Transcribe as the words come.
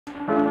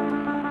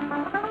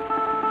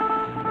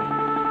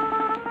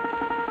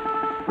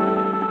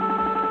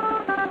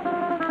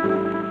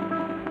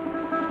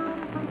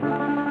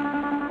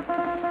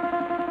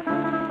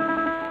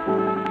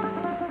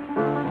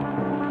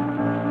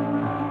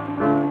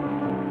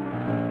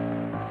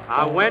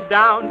I went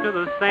down to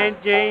the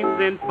St. James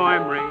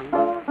Infirmary,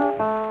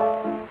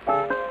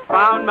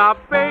 found my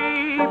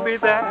baby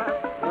there,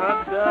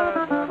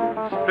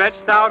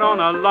 stretched out on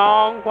a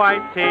long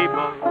white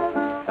table,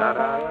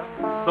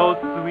 so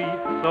sweet,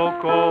 so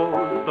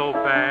cold, so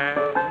fair.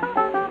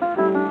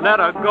 Let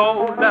her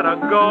go,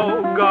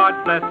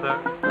 God bless her,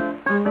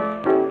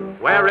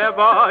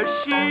 wherever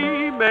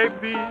she may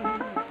be.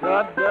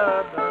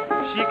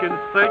 She can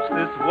search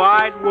this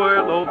wide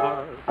world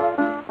over,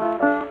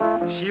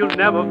 she'll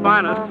never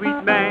find a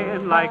sweet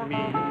man like me.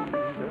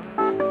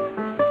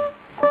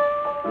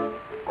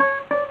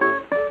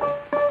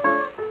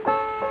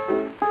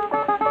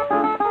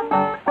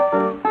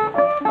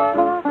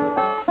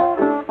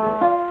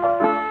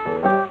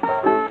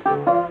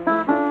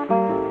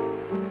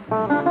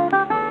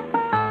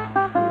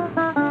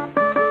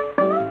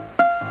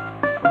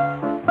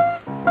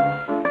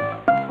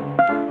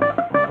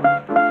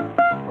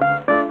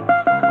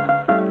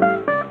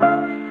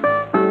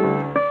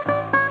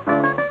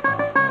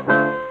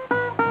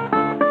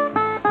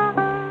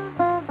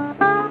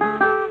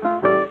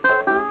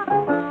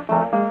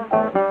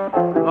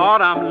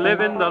 Lord, I'm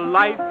living the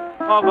life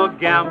of a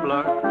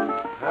gambler,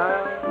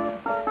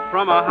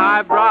 from a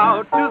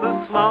highbrow to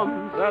the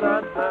slums.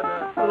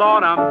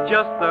 Lord, I'm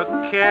just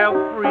a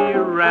carefree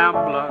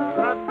rambler,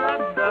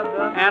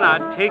 and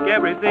I take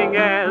everything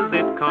as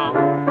it comes.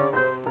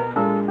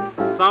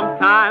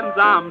 Sometimes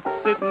I'm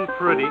sitting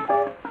pretty,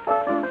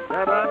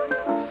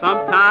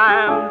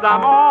 sometimes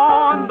I'm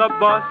on the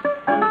bus.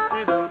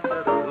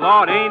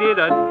 Lord, ain't it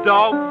a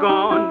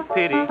doggone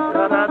pity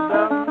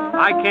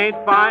I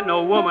can't find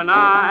no woman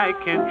I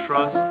can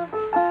trust.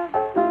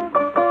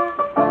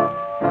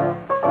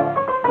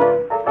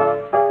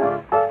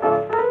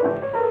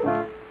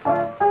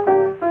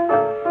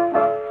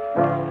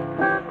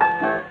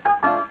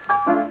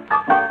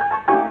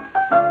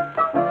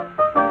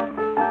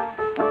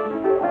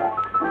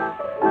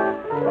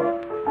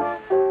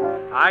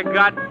 I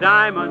got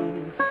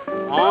diamonds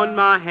on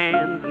my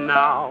hands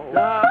now,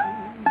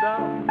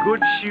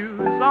 good shoes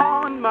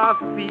on my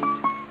feet,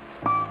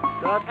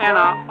 and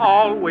I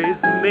always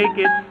make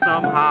it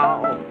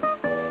somehow,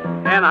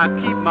 and I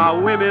keep my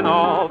women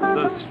off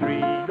the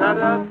street.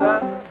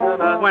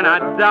 When I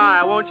die,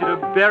 I want you to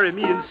bury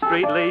me in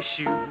straight lace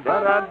shoes,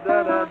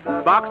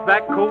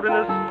 box-back coat and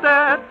a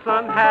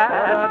Stetson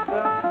hat,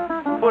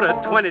 put a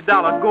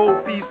 $20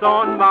 gold piece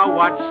on my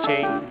watch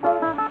chain,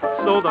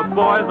 so the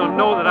boys will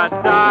know that I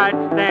died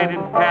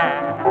standing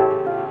pat.